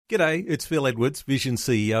G'day, it's Phil Edwards, Vision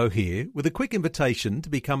CEO here, with a quick invitation to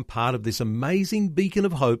become part of this amazing beacon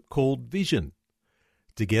of hope called Vision.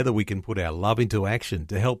 Together we can put our love into action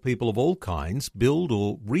to help people of all kinds build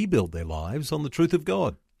or rebuild their lives on the truth of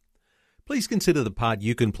God. Please consider the part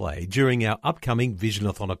you can play during our upcoming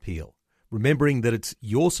Visionathon appeal, remembering that it's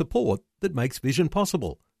your support that makes Vision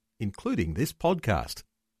possible, including this podcast.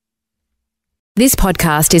 This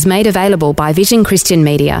podcast is made available by Vision Christian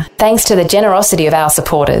Media, thanks to the generosity of our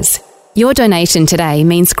supporters. Your donation today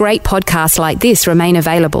means great podcasts like this remain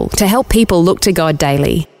available to help people look to God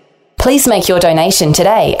daily. Please make your donation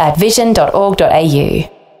today at vision.org.au.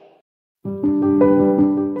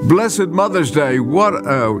 Blessed Mother's Day. What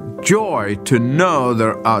a joy to know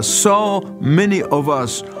there are so many of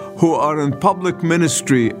us who are in public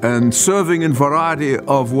ministry and serving in a variety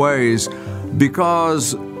of ways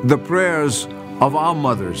because the prayers of our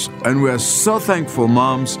mothers. And we are so thankful,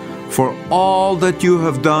 moms, for all that you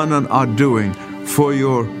have done and are doing for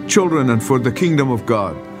your children and for the kingdom of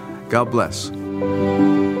God. God bless.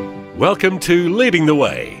 Welcome to Leading the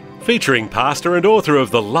Way, featuring pastor and author of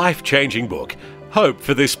the life-changing book, Hope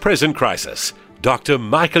for This Present Crisis, Dr.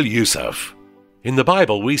 Michael Youssef. In the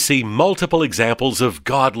Bible, we see multiple examples of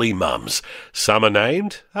godly mums. Some are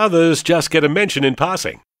named, others just get a mention in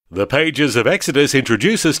passing. The pages of Exodus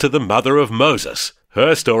introduce us to the mother of Moses.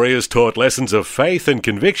 Her story has taught lessons of faith and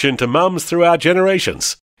conviction to mums throughout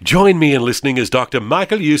generations. Join me in listening as Dr.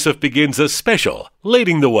 Michael Youssef begins a special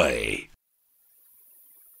Leading the Way.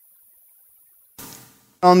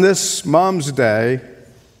 On this Mom's Day,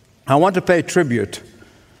 I want to pay tribute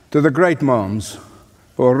to the great moms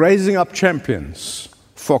who are raising up champions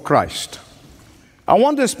for Christ. I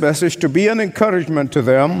want this message to be an encouragement to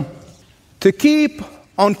them to keep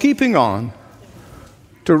on keeping on,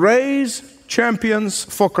 to raise champions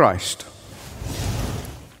for Christ.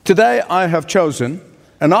 Today I have chosen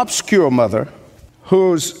an obscure mother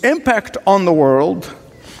whose impact on the world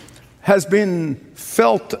has been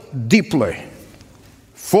felt deeply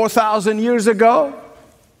 4,000 years ago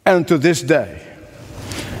and to this day.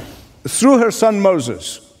 Through her son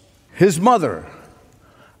Moses, his mother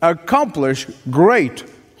accomplished great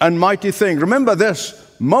and mighty things. Remember this: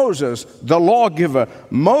 Moses, the lawgiver,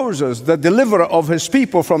 Moses, the deliverer of his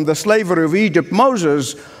people from the slavery of Egypt,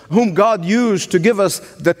 Moses, whom God used to give us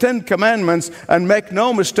the Ten Commandments, and make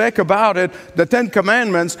no mistake about it, the Ten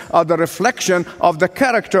Commandments are the reflection of the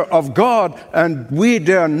character of God, and we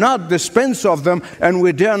dare not dispense of them, and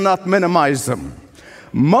we dare not minimize them.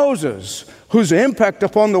 Moses, whose impact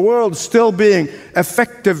upon the world is still being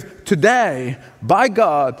effective today by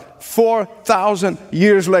God 4,000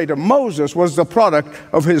 years later. Moses was the product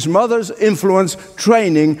of his mother's influence,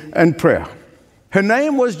 training, and prayer. Her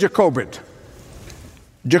name was Jochebed.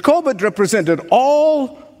 Jochebed represented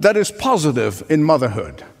all that is positive in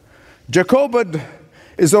motherhood. Jochebed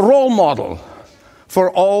is a role model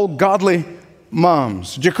for all godly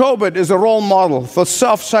moms. Jochebed is a role model for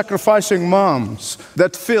self-sacrificing moms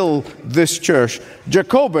that fill this church.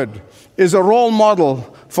 Jochebed is a role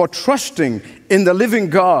model for trusting in the living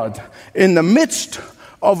God in the midst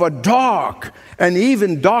of a dark and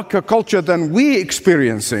even darker culture than we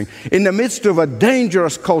experiencing, in the midst of a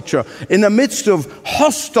dangerous culture, in the midst of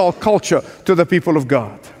hostile culture to the people of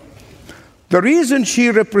God. The reason she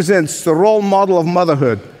represents the role model of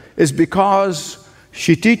motherhood is because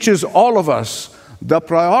she teaches all of us the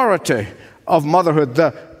priority of motherhood,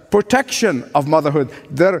 the protection of motherhood,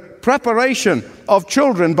 the preparation of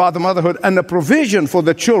children by the motherhood, and the provision for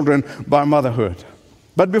the children by motherhood.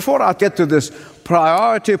 But before I get to this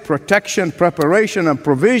priority, protection, preparation, and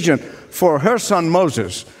provision for her son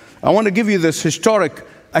Moses, I want to give you this historic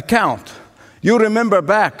account. You remember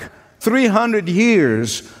back 300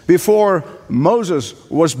 years before Moses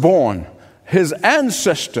was born, his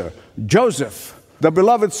ancestor Joseph, the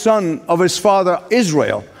beloved son of his father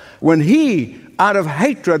Israel, when he, out of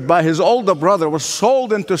hatred by his older brother, was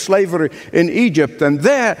sold into slavery in Egypt. And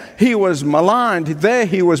there he was maligned, there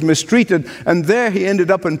he was mistreated, and there he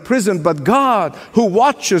ended up in prison. But God, who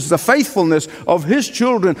watches the faithfulness of his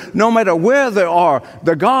children no matter where they are,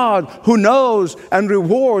 the God who knows and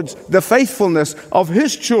rewards the faithfulness of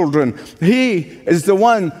his children, he is the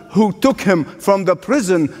one who took him from the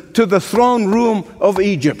prison to the throne room of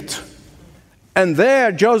Egypt. And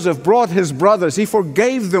there Joseph brought his brothers. He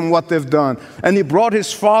forgave them what they've done. And he brought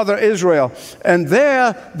his father Israel. And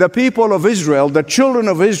there the people of Israel, the children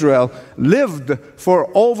of Israel, lived for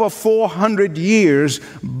over 400 years.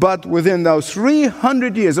 But within those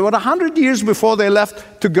 300 years, about 100 years before they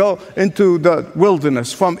left to go into the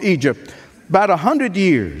wilderness from Egypt, about 100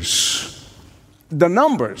 years, the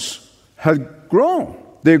numbers had grown.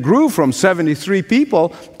 they grew from 73 people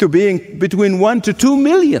to being between 1 to 2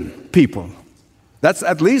 million people. That's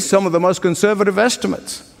at least some of the most conservative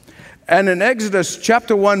estimates. And in Exodus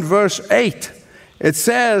chapter 1, verse 8, it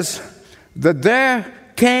says that there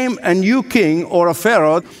came a new king, or a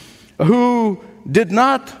Pharaoh, who did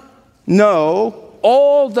not know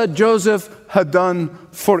all that Joseph had done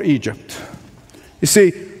for Egypt. You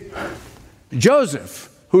see,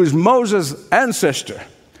 Joseph, who is Moses' ancestor,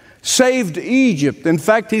 saved Egypt. In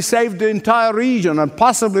fact, he saved the entire region and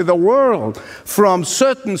possibly the world from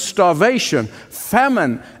certain starvation,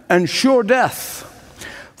 famine, and sure death.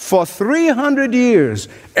 For 300 years,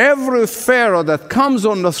 every Pharaoh that comes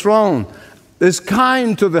on the throne is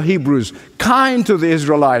kind to the Hebrews, kind to the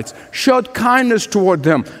Israelites, showed kindness toward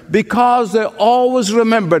them because they always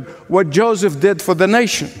remembered what Joseph did for the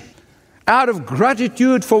nation. Out of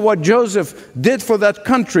gratitude for what Joseph did for that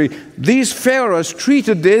country, these pharaohs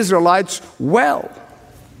treated the Israelites well.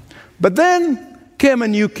 But then came a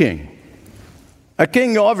new king. A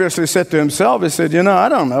king obviously said to himself, he said, I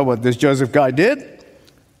don't know what this Joseph guy did.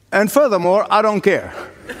 And furthermore, I don't care.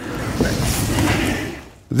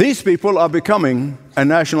 These people are becoming a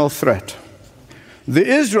national threat. The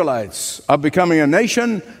Israelites are becoming a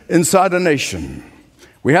nation inside a nation.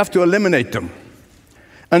 We have to eliminate them.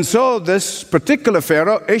 And so this particular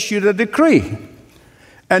Pharaoh issued a decree.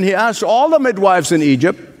 And he asked all the midwives in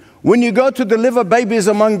Egypt, when you go to deliver babies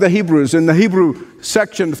among the Hebrews in the Hebrew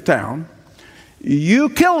section of town, you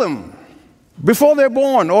kill them before they're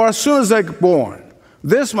born or as soon as they're born.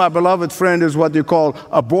 This, my beloved friend, is what you call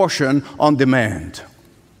abortion on demand.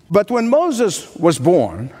 But when Moses was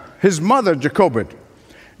born, his mother, Jochebed,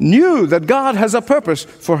 knew that God has a purpose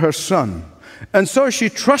for her son. And so she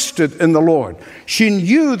trusted in the Lord. She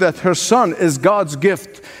knew that her son is God's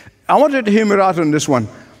gift. I want you to hear me out on this one.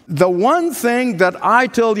 The one thing that I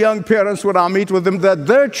tell young parents when I meet with them, that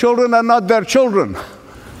their children are not their children.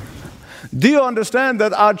 Do you understand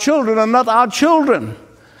that our children are not our children?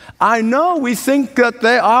 I know we think that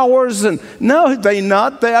they're ours, and no, they're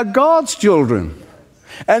not. They are God's children.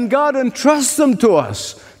 And God entrusts them to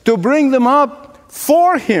us to bring them up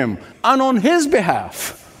for Him and on His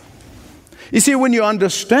behalf. You see, when you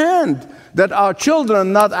understand that our children are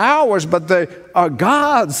not ours, but they are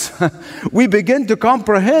God's, we begin to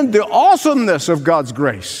comprehend the awesomeness of God's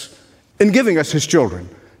grace in giving us His children,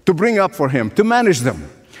 to bring up for Him, to manage them.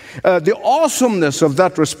 The awesomeness of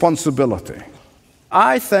that responsibility.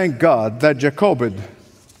 I thank God that Jochebed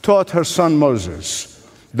taught her son Moses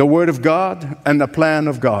the Word of God and the plan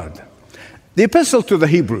of God. The Epistle to the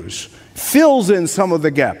Hebrews fills in some of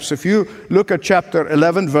the gaps. If you look at chapter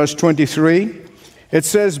 11, verse 23, it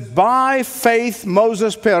says, by faith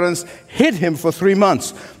Moses' parents hid him for 3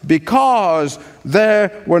 months because they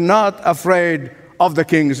were not afraid of the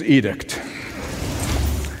king's edict.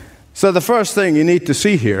 So the first thing you need to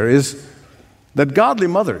see here is that godly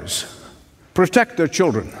mothers protect their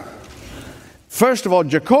children. First of all,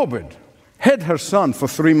 Jochebed hid her son for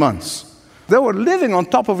 3 months. They were living on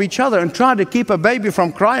top of each other and trying to keep a baby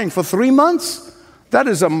from crying for 3 months. That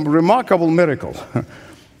is a remarkable miracle.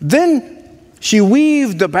 Then she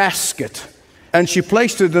weaved a basket and she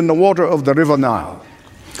placed it in the water of the river Nile,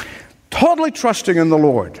 totally trusting in the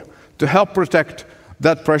Lord to help protect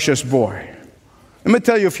that precious boy. Let me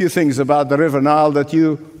tell you a few things about the river Nile that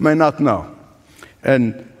you may not know.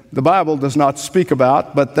 And the Bible does not speak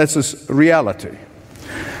about, but this is reality.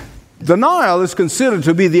 The Nile is considered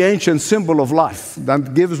to be the ancient symbol of life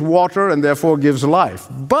that gives water and therefore gives life.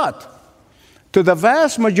 But to the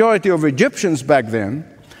vast majority of Egyptians back then,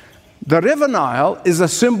 the river Nile is a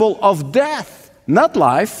symbol of death, not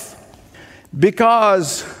life,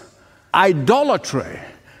 because idolatry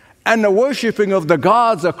and the worshiping of the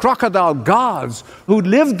gods, the crocodile gods who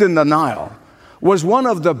lived in the Nile, was one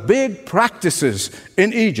of the big practices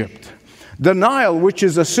in Egypt. The Nile, which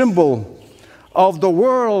is a symbol of the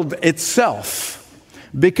world itself,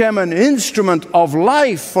 became an instrument of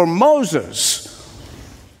life for Moses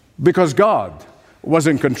because God was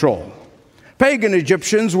in control. Pagan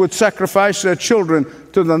Egyptians would sacrifice their children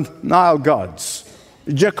to the Nile gods.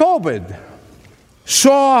 Jochebed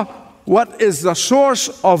saw what is the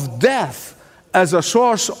source of death as a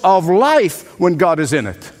source of life when God is in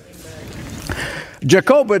it.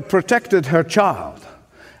 Jochebed protected her child.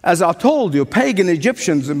 As I told you, pagan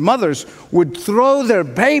Egyptians and mothers would throw their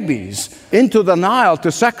babies into the Nile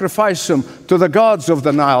to sacrifice them to the gods of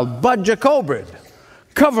the Nile. But Jochebed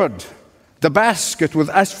covered the basket with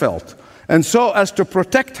asphalt, and so as to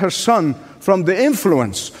protect her son from the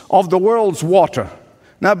influence of the world's water.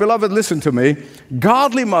 Now, beloved, listen to me.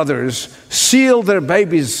 Godly mothers seal their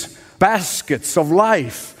babies' baskets of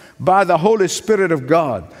life by the Holy Spirit of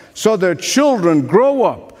God, so their children grow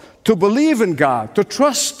up to believe in God, to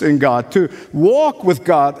trust in God, to walk with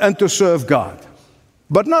God, and to serve God.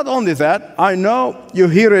 But not only that, I know you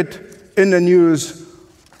hear it in the news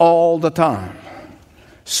all the time.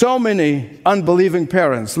 So many unbelieving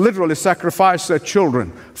parents literally sacrifice their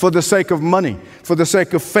children for the sake of money, for the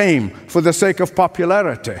sake of fame, for the sake of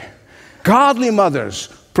popularity. Godly mothers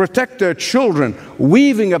protect their children,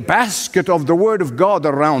 weaving a basket of the Word of God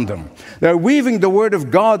around them. They're weaving the Word of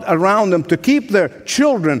God around them to keep their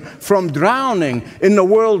children from drowning in the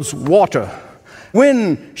world's water.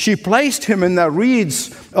 When she placed him in the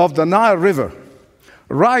reeds of the Nile River,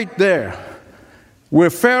 right there, where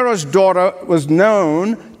Pharaoh's daughter was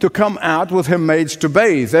known to come out with her maids to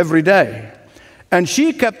bathe every day. And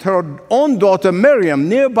she kept her own daughter Miriam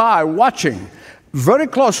nearby watching very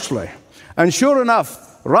closely. And sure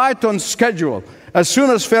enough, right on schedule, as soon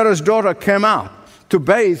as Pharaoh's daughter came out to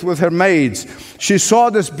bathe with her maids, she saw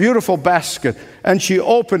this beautiful basket and she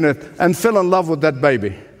opened it and fell in love with that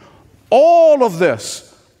baby. All of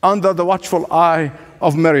this under the watchful eye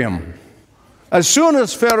of Miriam. As soon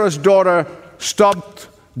as Pharaoh's daughter stopped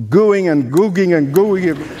gooing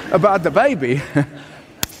about the baby,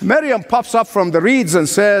 Miriam pops up from the reeds and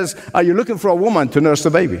says, "Are you looking for a woman to nurse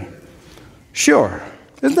the baby?" Sure.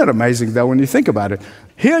 Isn't that amazing, though, when you think about it?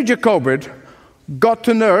 Here Jochebed got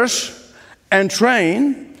to nurse and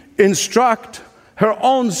train, instruct her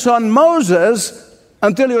own son Moses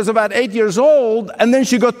until he was about 8 years old, and then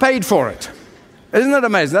she got paid for it. Isn't that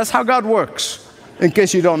amazing? That's how God works, in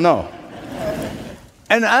case you don't know.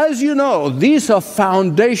 And as you know, these are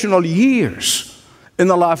foundational years in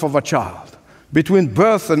the life of a child. Between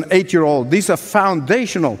birth and 8-year-old, these are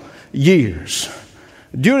foundational years.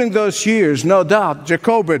 During those years, no doubt,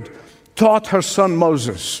 Jochebed taught her son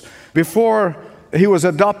Moses. Before he was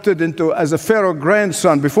adopted as a Pharaoh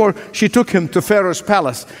grandson, before she took him to Pharaoh's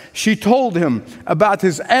palace, she told him about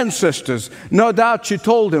his ancestors. No doubt she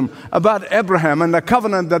told him about Abraham and the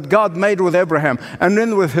covenant that God made with Abraham, and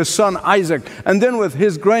then with his son Isaac, and then with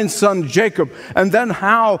his grandson Jacob, and then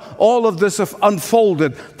how all of this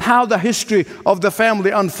unfolded, how the history of the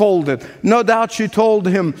family unfolded. No doubt she told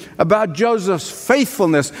him about Joseph's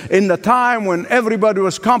faithfulness in the time when everybody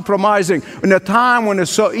was compromising, in the time when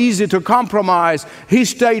it's so easy to compromise. He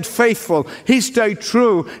stayed faithful. He stayed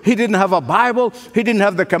true. He didn't have a Bible. He didn't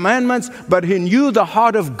have the commandments, but he knew the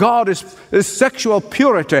heart of God is sexual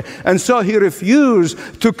purity. And so he refused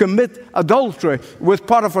to commit adultery with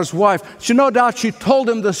Potiphar's wife. No doubt she told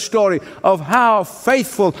him the story of how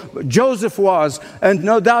faithful Joseph was. And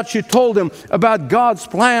no doubt she told him about God's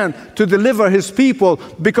plan to deliver his people,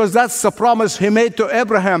 because that's the promise he made to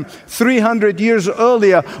Abraham 300 years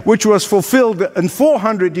earlier, which was fulfilled in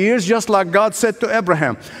 400 years, just like God said to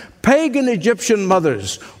Abraham. Pagan Egyptian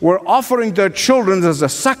mothers were offering their children as a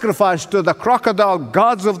sacrifice to the crocodile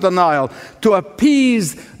gods of the Nile to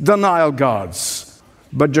appease the Nile gods.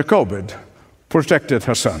 But Jochebed protected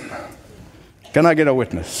her son. Can I get a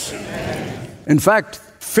witness? In fact,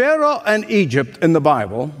 Pharaoh and Egypt in the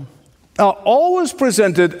Bible are always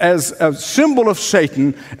presented as a symbol of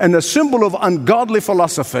Satan and a symbol of ungodly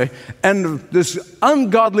philosophy and this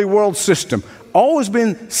ungodly world system. Always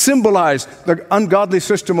been symbolized, the ungodly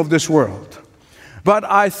system of this world. But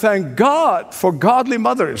I thank God for godly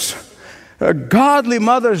mothers. Godly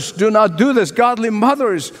mothers do not do this. Godly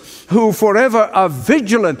mothers who forever are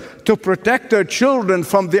vigilant to protect their children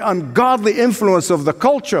from the ungodly influence of the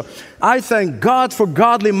culture. I thank God for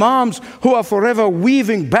godly moms who are forever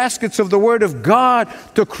weaving baskets of the Word of God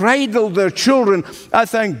to cradle their children. I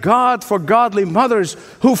thank God for godly mothers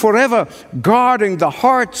who forever guarding the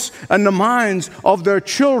hearts and the minds of their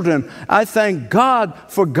children. I thank God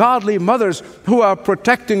for godly mothers who are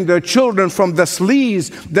protecting their children from the sleaze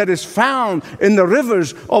that is found in the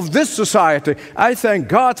rivers of this society. I thank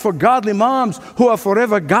God for godly moms who are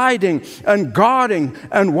forever guiding and guarding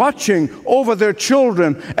and watching over their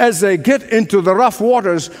children as they get into the rough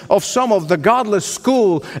waters of some of the godless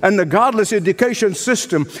school and the godless education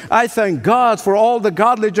system. I thank God for all the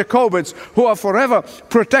godly Jochebeds who are forever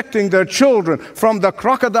protecting their children from the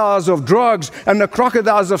crocodiles of drugs and the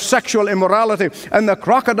crocodiles of sexual immorality and the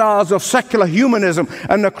crocodiles of secular humanism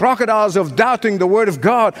and the crocodiles of doubting the Word of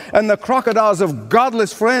God and the crocodiles of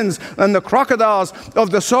godless friends and the crocodiles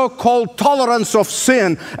of the so-called tolerance of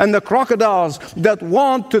sin and the crocodiles that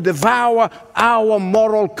want to devour our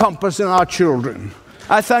moral compass in our children.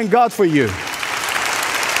 I thank God for you.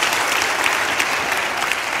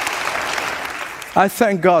 I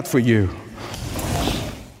thank God for you.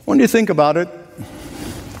 When you think about it,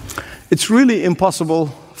 it's really impossible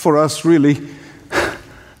for us really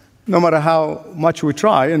no matter how much we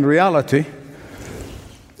try, in reality,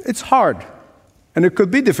 it's hard. And it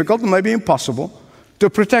could be difficult and maybe impossible to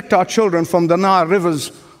protect our children from the Nile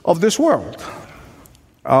rivers of this world.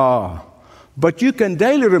 But you can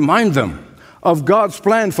daily remind them of God's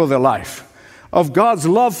plan for their life, of God's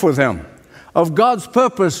love for them, of God's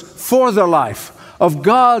purpose for their life, of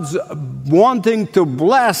God's wanting to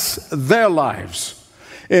bless their lives.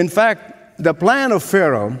 In fact, the plan of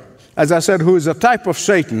Pharaoh, as I said, who is a type of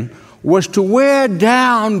Satan, was to wear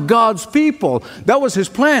down God's people. That was his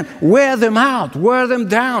plan. Wear them out, wear them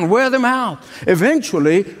down, wear them out.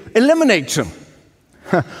 Eventually, eliminate them.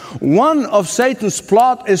 One of Satan's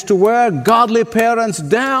plot is to wear godly parents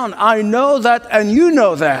down. I know that, and you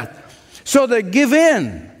know that. So they give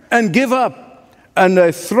in and give up, and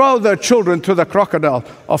they throw their children to the crocodile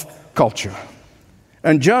of culture.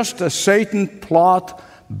 And just as Satan's plot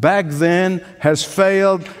back then has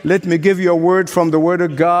failed, let me give you a word from the Word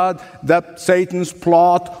of God, that Satan's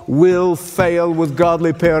plot will fail with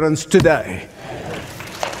godly parents today.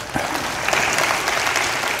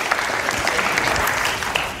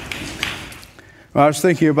 I was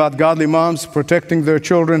thinking about godly moms protecting their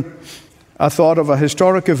children. I thought of a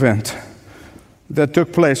historic event that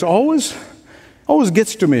took place. Always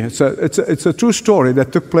gets to me. It's a true story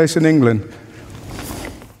that took place in England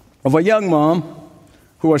of a young mom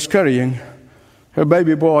who was carrying her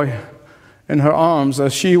baby boy in her arms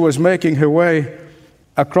as she was making her way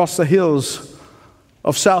across the hills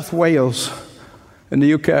of South Wales in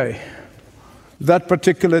the UK. That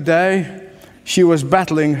particular day, she was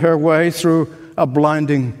battling her way through a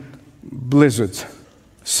blinding blizzard.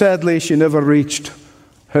 Sadly, she never reached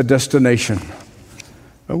her destination.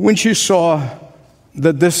 When she saw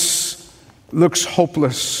that this looks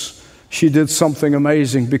hopeless, she did something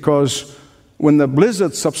amazing, because when the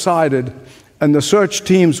blizzard subsided and the search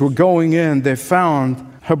teams were going in, they found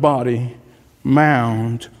her body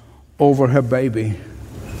mound over her baby.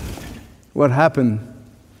 What happened?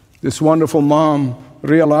 This wonderful mom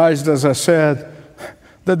realized, as I said,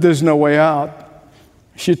 that there's no way out.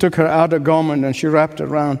 She took her outer garment and she wrapped it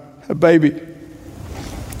around her baby.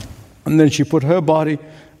 And then she put her body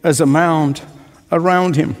as a mound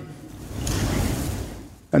around him.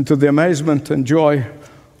 And to the amazement and joy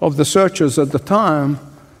of the searchers at the time,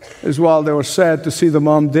 is while they were sad to see the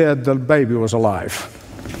mom dead, the baby was alive.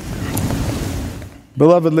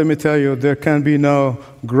 Beloved, let me tell you, there can be no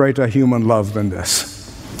greater human love than this.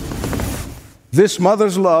 This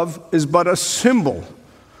mother's love is but a symbol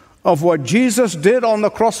of what Jesus did on the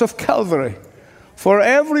cross of Calvary for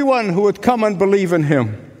everyone who would come and believe in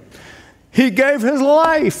him. He gave his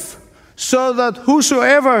life so that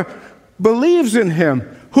whosoever believes in him,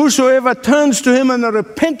 whosoever turns to him and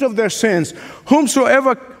repent of their sins,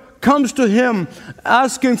 whomsoever comes to him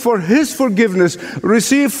asking for his forgiveness,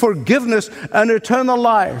 receive forgiveness and eternal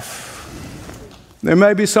life. There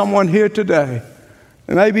may be someone here today.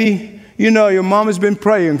 Maybe your mom has been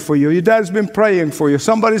praying for you. Your dad's been praying for you.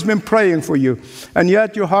 Somebody's been praying for you. And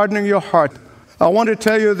yet you're hardening your heart. I want to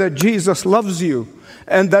tell you that Jesus loves you.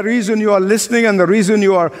 And the reason you are listening and the reason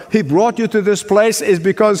he brought you to this place is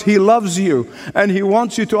because he loves you. And he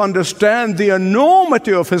wants you to understand the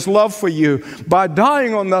enormity of his love for you. By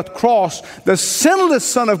dying on that cross, the sinless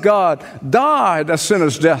Son of God died a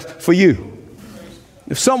sinner's death for you.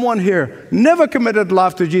 If someone here never committed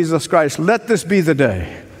life to Jesus Christ, let this be the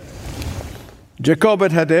day.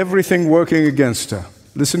 Jochebed had everything working against her.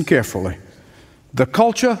 Listen carefully. The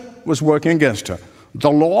culture was working against her.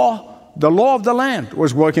 The law of the land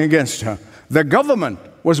was working against her. The government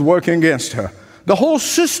was working against her. The whole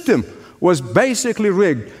system was basically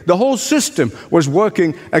rigged. The whole system was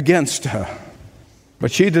working against her.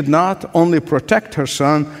 But she did not only protect her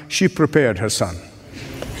son, she prepared her son.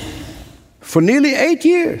 For nearly 8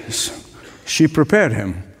 years, she prepared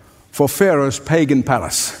him for Pharaoh's pagan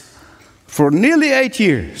palace. For nearly 8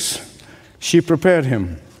 years, she prepared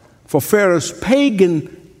him for Pharaoh's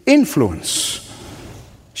pagan influence.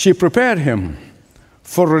 She prepared him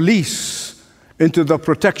for release into the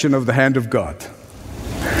protection of the hand of God.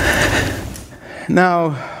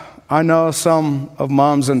 Now, I know some of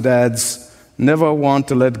moms and dads never want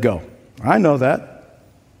to let go. I know that.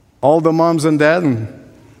 All the moms and dads,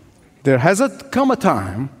 there has come a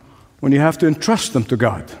time when you have to entrust them to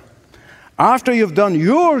God. After you've done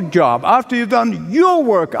your job, after you've done your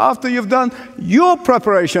work, after you've done your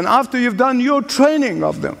preparation, after you've done your training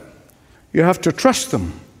of them, you have to trust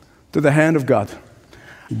them to the hand of God.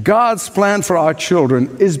 God's plan for our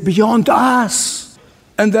children is beyond us.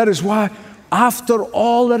 And that is why, after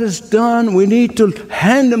all that is done, we need to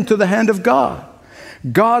hand them to the hand of God.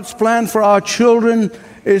 God's plan for our children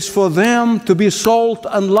is for them to be salt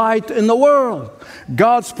and light in the world.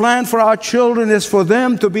 God's plan for our children is for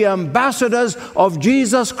them to be ambassadors of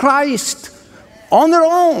Jesus Christ on their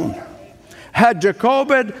own. Had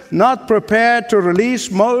Jochebed not prepared to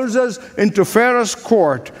release Moses into Pharaoh's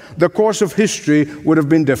court, the course of history would have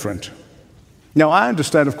been different. Now, I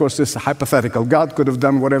understand, of course, this is hypothetical. God could have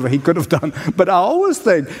done whatever he could have done. But I always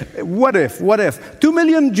think, what if? 2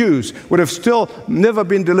 million Jews would have still never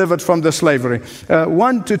been delivered from the slavery.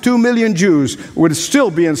 1 to 2 million Jews would still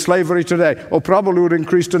be in slavery today, or probably would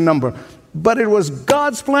increase the number. But it was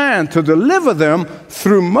God's plan to deliver them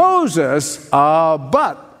through Moses,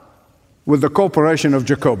 but with the cooperation of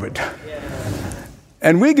Jochebed.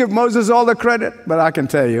 And we give Moses all the credit, but I can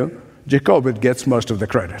tell you, Jochebed gets most of the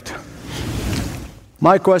credit.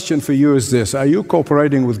 My question for you is this: are you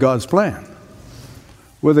cooperating with God's plan?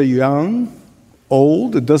 Whether young,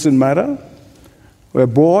 old, it doesn't matter. A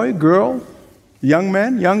boy, girl, young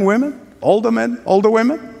men, young women, older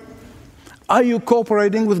women. Are you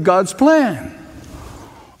cooperating with God's plan?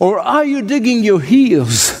 Or are you digging your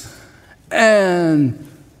heels and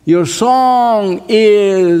your song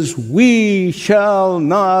is, "We shall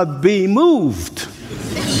not be moved"?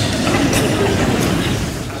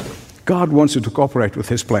 God wants you to cooperate with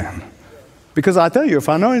his plan. Because I tell you, if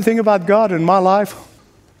I know anything about God in my life,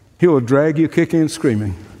 he will drag you kicking and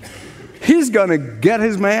screaming. He's going to get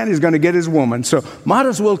his man, he's going to get his woman. So might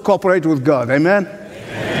as well cooperate with God. Amen?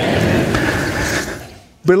 Amen.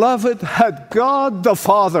 Beloved, had God the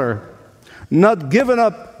Father not given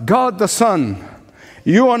up God the Son,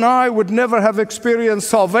 you and I would never have experienced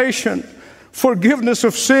salvation, forgiveness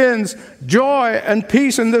of sins, joy and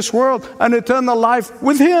peace in this world, and eternal life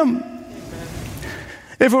with him.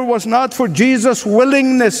 If it was not for Jesus'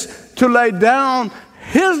 willingness to lay down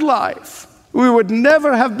his life, we would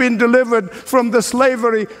never have been delivered from the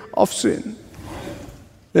slavery of sin.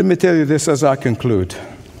 Let me tell you this as I conclude.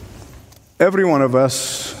 Every one of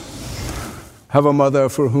us have a mother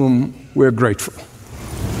for whom we're grateful.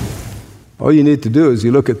 All you need to do is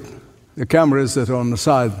you look at the cameras that are on the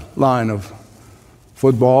sideline of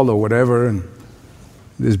football or whatever, and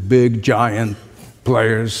these big, giant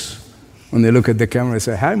players, when they look at the camera, they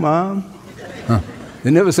say, "Hi, Mom."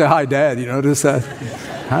 They never say, "Hi, Dad." You notice that?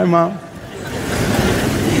 "Hi, Mom."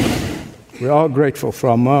 We're all grateful for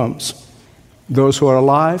our moms. Those who are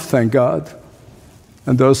alive, thank God.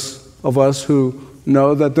 And those of us who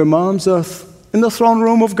know that their moms are in the throne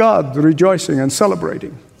room of God, rejoicing and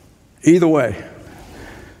celebrating. Either way,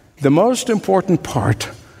 the most important part,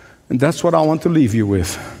 and that's what I want to leave you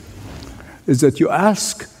with, is that you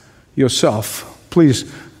ask yourself, please,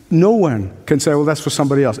 no one can say, "Well, that's for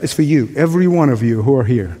somebody else." It's for you, every one of you who are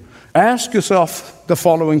here. Ask yourself the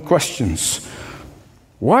following questions.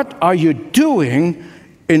 What are you doing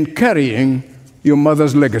in carrying your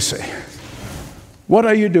mother's legacy? What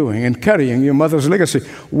are you doing in carrying your mother's legacy?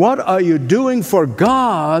 What are you doing for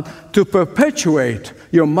God to perpetuate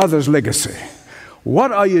your mother's legacy?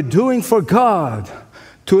 What are you doing for God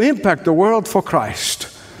to impact the world for Christ?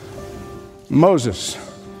 Moses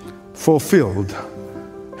fulfilled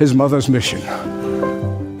his mother's mission,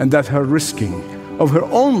 and that her risking of her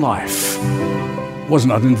own life was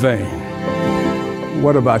not in vain.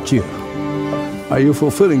 What about you? Are you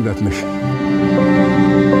fulfilling that mission?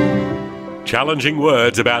 Challenging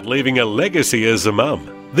words about leaving a legacy as a mum.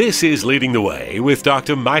 This is Leading the Way with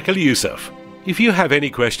Dr. Michael Youssef. If you have any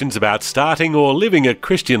questions about starting or living a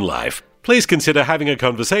Christian life, please consider having a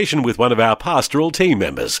conversation with one of our pastoral team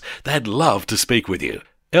members. They'd love to speak with you.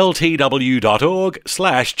 ltw.org/Jesus.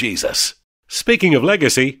 Speaking of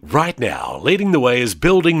legacy, right now, Leading the Way is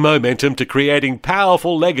building momentum to creating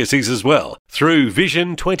powerful legacies as well through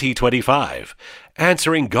Vision 2025,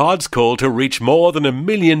 answering God's call to reach more than 1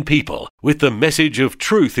 million people with the message of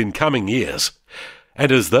truth in coming years.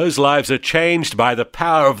 And as those lives are changed by the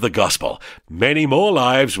power of the gospel, many more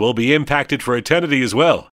lives will be impacted for eternity as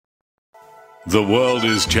well. The world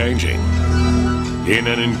is changing. In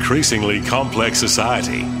an increasingly complex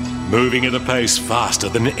society, moving at a pace faster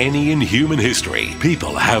than any in human history,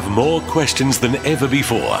 people have more questions than ever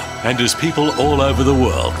before. And as people all over the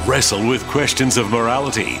world wrestle with questions of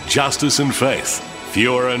morality, justice and faith,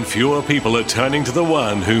 fewer and fewer people are turning to the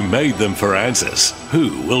one who made them for answers.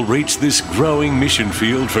 Who will reach this growing mission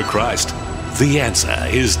field for Christ? The answer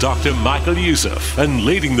is Dr. Michael Youssef and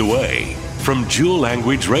Leading the Way. From dual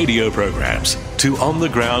language radio programs to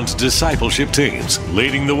on-the-ground discipleship teams,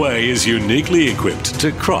 Leading the Way is uniquely equipped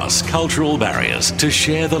to cross cultural barriers to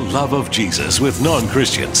share the love of Jesus with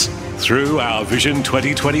non-Christians. Through our Vision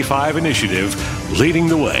 2025 initiative, Leading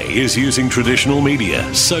the Way is using traditional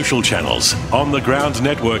media, social channels, on-the-ground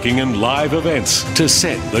networking and live events to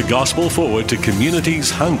send the gospel forward to communities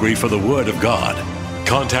hungry for the Word of God.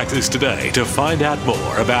 Contact us today to find out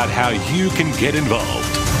more about how you can get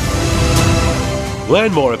involved.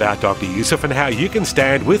 Learn more about Dr. Youssef and how you can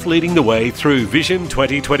stand with Leading the Way through Vision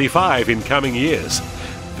 2025 in coming years.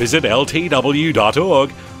 Visit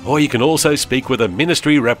ltw.org, or you can also speak with a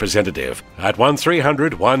ministry representative at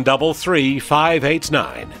 1300 133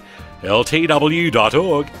 589,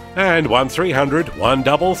 ltw.org and 1300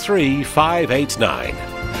 133 589.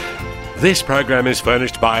 This program is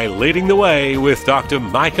furnished by Leading the Way with Dr.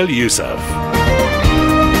 Michael Youssef.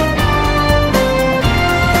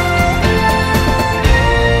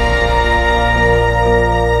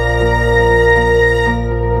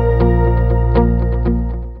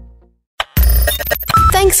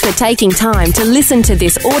 Thanks for taking time to listen to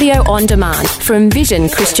this audio on demand from Vision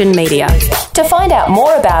Christian Media. To find out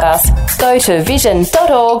more about us, go to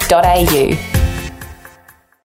vision.org.au.